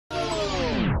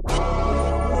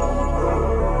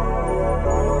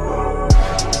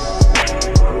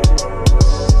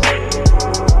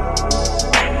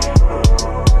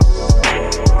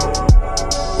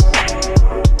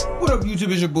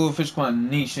Fish Squad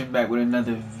Nation back with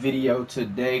another video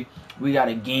today. We got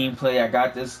a gameplay. I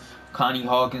got this Connie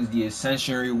Hawkins, the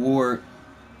Ascension reward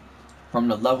from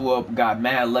the level up. Got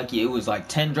mad lucky. It was like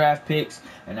 10 draft picks,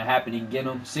 and I happened to get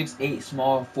them. 6'8"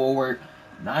 small forward,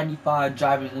 95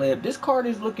 driving lib. This card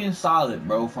is looking solid,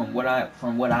 bro. From what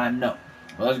I know.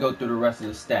 Well, let's go through the rest of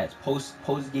the stats.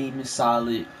 Post game is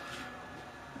solid.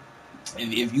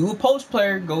 If you a post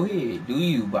player, go ahead, do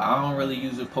you. But I don't really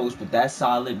use a post, but that's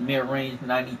solid. Mid-range,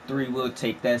 93, we'll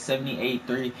take that. 78,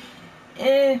 3.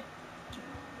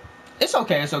 It's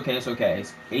okay, it's okay, it's okay.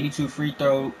 It's 82 free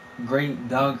throw, great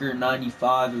dunker,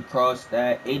 95 across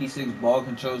that. 86 ball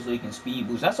control so you can speed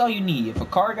boost. That's all you need. If a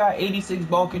car got 86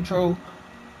 ball control,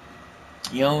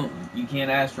 you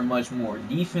can't ask for much more.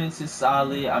 Defense is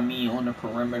solid. I mean, on the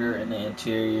perimeter and the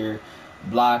interior.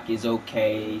 Block is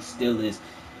okay. Still is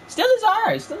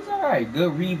alright. Still is alright.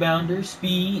 Good rebounder.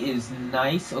 Speed is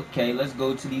nice. Okay, let's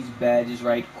go to these badges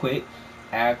right quick.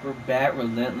 Acrobat,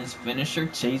 relentless finisher,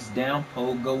 chase down,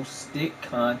 pogo stick,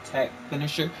 contact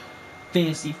finisher,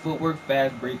 fancy footwork,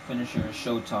 fast break finisher, and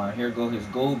showtime. Here go his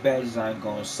gold badges. I ain't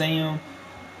gonna say them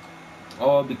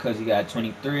all because he got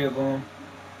 23 of them.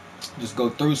 Just go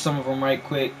through some of them right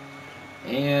quick.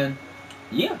 And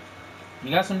yeah,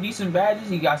 he got some decent badges.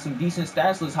 He got some decent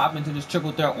stats. Let's hop into this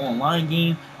triple threat online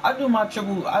game. I do my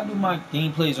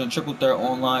gameplays on triple threat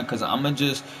online because I'ma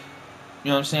just, you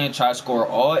know what I'm saying, try to score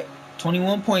all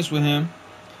 21 points with him. You know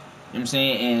what I'm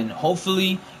saying? And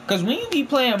hopefully, because when you be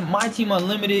playing My Team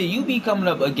Unlimited, you be coming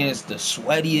up against the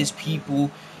sweatiest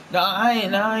people. Now I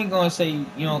ain't gonna say you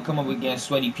don't come up against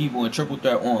sweaty people in triple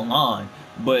threat online,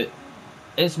 but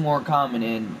it's more common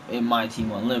in My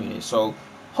Team Unlimited. So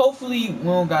hopefully we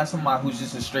don't got somebody who's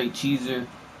just a straight cheeser.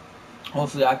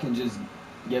 Hopefully I can just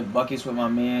get buckets with my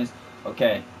mans.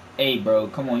 Okay, hey bro,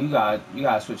 come on, you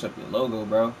gotta switch up your logo,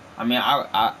 bro. I mean,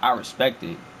 I respect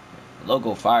it,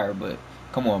 logo fire, but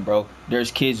come on, bro.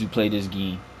 There's kids who play this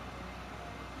game.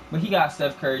 But he got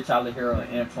Steph Curry, Tyler Hero,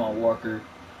 and Antoine Walker.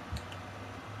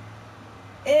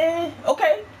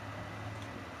 Okay,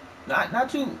 not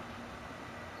too.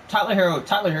 Tyler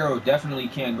Hero definitely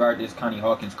can't guard this Connie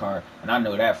Hawkins card, and I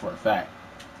know that for a fact.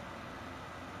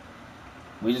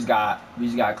 We just got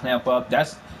to clamp up.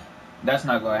 That's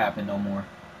not gonna happen no more.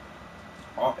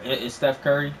 Oh, it's Steph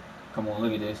Curry. Come on,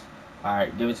 look at this. All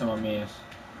right, give it to my man.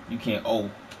 You can't. Oh,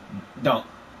 dunk.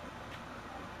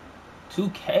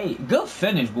 2K, good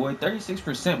finish, boy.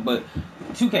 36%, but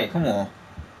 2K, come on.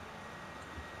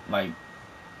 Like,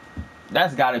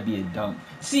 that's got to be a dunk.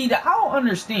 See, I don't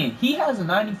understand. He has a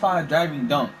 95 driving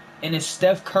dunk, and it's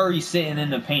Steph Curry sitting in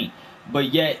the paint.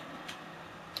 But yet,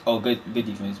 oh, good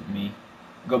defense with me.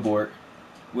 Good board.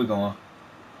 We're going.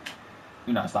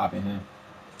 You're not stopping him.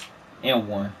 And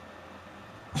one.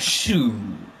 Shoot.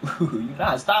 You're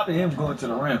not stopping him going to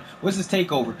the rim. What's his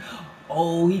takeover?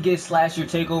 Oh, he gets slasher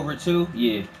takeover too?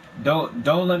 Yeah.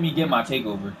 Don't let me get my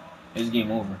takeover. It's game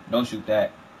over. Don't shoot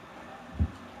that.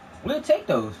 We'll take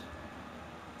those.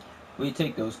 We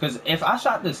take those, because if I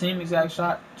shot the same exact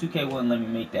shot, 2K wouldn't let me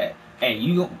make that. Hey,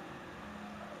 you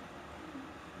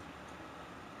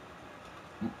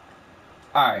go.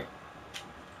 Alright.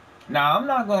 Now, I'm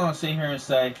not going to sit here and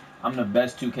say I'm the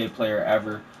best 2K player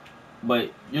ever,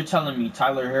 but you're telling me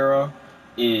Tyler Hero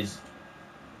is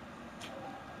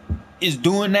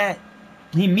doing that?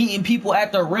 He meeting people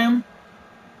at the rim?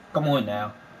 Come on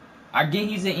now. I get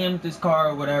he's an amethyst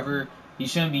card or whatever. He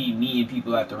shouldn't be meeting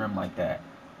people at the rim like that.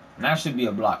 And that should be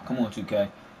a block. Come on, 2K.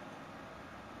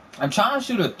 I'm trying to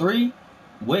shoot a 3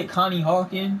 with Connie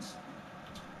Hawkins,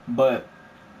 but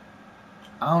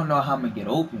I don't know how I'm going to get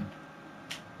open.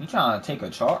 You trying to take a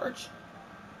charge?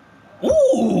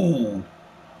 Ooh!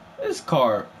 This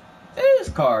card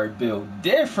built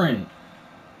different.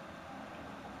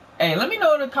 Hey, let me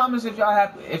know in the comments if y'all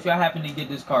happen to get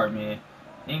this card, man.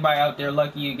 Anybody out there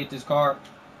lucky to get this card?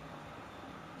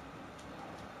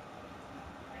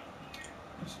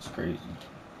 This is crazy.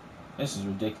 This is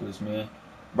ridiculous, man.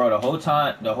 Bro, the whole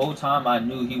time I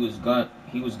knew he was gonna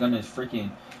freaking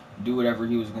do whatever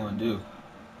he was gonna do.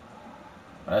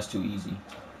 That's too easy.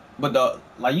 But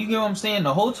you get what I'm saying?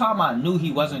 The whole time I knew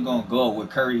he wasn't gonna go with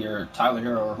Curry or Tyler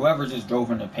Hero or whoever just drove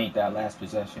in the paint that last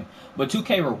possession. But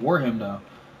 2K reward him though.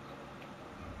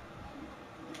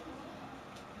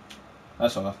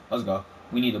 That's all. Let's go.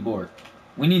 We need a board.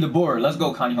 We need the board. Let's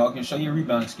go, Connie Hawkins. Show your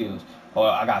rebounding skills. Oh,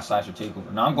 I got slasher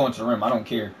takeover. Now I'm going to the rim. I don't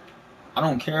care. I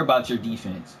don't care about your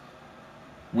defense.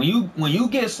 When you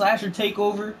get slasher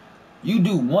takeover, you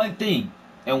do one thing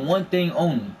and one thing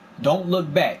only. Don't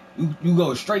look back. You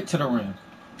go straight to the rim.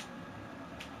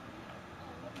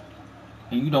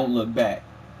 And you don't look back.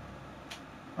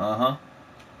 Uh-huh.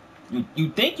 You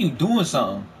think you doing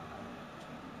something.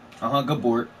 Good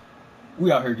board.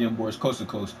 We out here getting boards coast to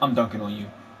coast. I'm dunking on you.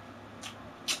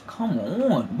 Come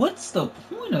on. What's the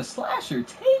point of slasher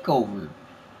takeover?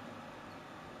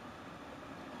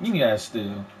 Give me that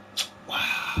still.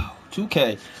 Wow.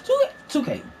 2K.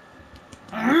 2K.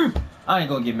 I ain't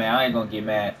gonna get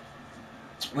mad.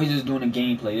 We're just doing a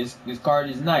gameplay. This card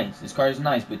is nice.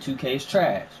 But 2K is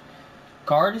trash.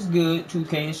 Card is good.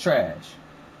 2K is trash.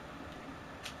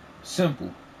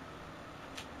 Simple.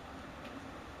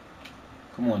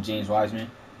 Come on, James Wiseman.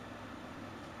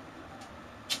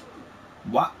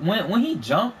 When he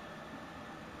jumped,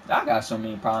 I got so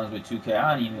many problems with 2K.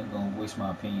 I ain't even gonna waste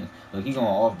my opinions. Look, he going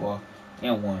off ball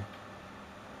and one.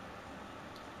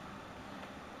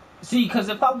 See, because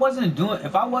if I wasn't doing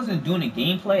the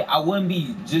gameplay, I wouldn't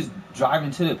be just driving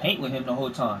to the paint with him the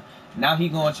whole time. Now he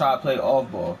gonna try to play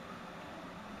off ball.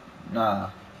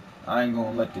 Nah, I ain't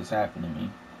gonna let this happen to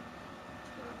me.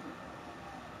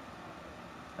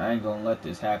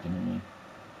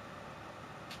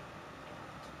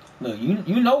 Look,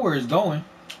 you know where it's going.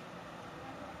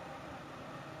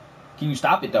 Can you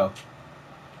stop it though?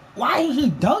 Why ain't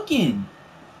he dunking?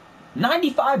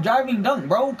 95 driving dunk,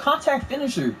 bro. Contact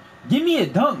finisher. Give me a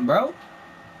dunk, bro.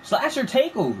 Slasher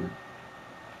takeover.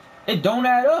 It don't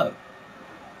add up.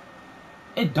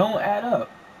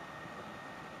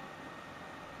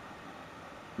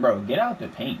 Bro, get out the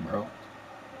paint, bro.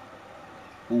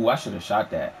 Ooh, I should have shot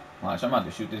that. Watch, I'm about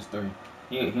to shoot this three.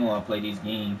 He want to play these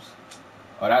games.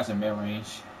 Oh, that's a mid-range.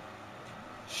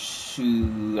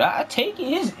 Shoot. I take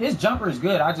it. His jumper is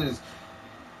good.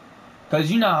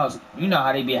 Because you know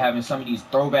how they be having some of these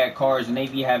throwback cards and they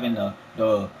be having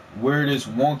the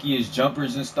weirdest, wonkiest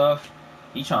jumpers and stuff.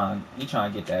 He trying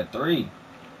to get that three.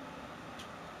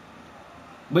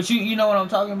 But you know what I'm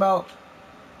talking about?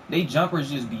 They jumpers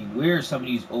just be weird, some of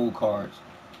these old cards.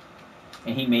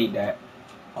 And he made that.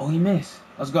 Oh, he missed.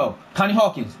 Let's go. Connie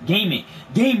Hawkins. Game it.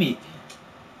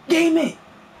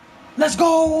 Let's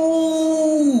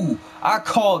go. I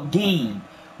called game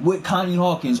with Connie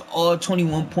Hawkins. All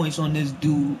 21 points on this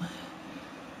dude.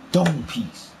 Dome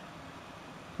piece.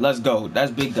 Let's go.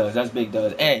 That's big does.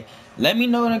 Hey, let me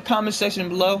know in the comment section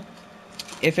below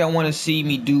if y'all want to see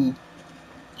me do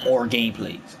more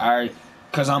gameplays. Alright?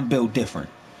 Because I'm built different.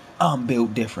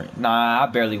 Nah, I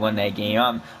barely won that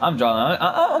game. I'm drawing.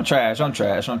 I'm trash.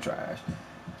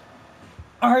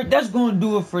 Alright, that's going to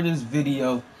do it for this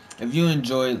video. If you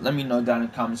enjoyed, let me know down in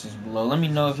the comments below. Let me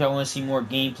know if y'all want to see more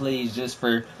gameplays just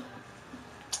for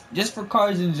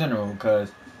cards in general.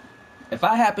 Cause if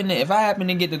I happen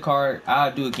to get the card,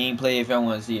 I'll do a gameplay if y'all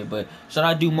want to see it. But should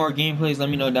I do more gameplays? Let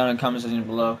me know down in the comment section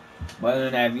below. But other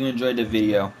than that, if you enjoyed the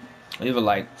video, leave a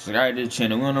like, subscribe to the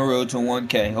channel. We're on the road to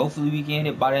 1K. Hopefully we can hit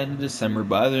it by the end of December.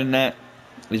 But other than that,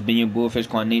 it's been your Bullfish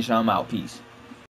Quad Nation. I'm out. Peace.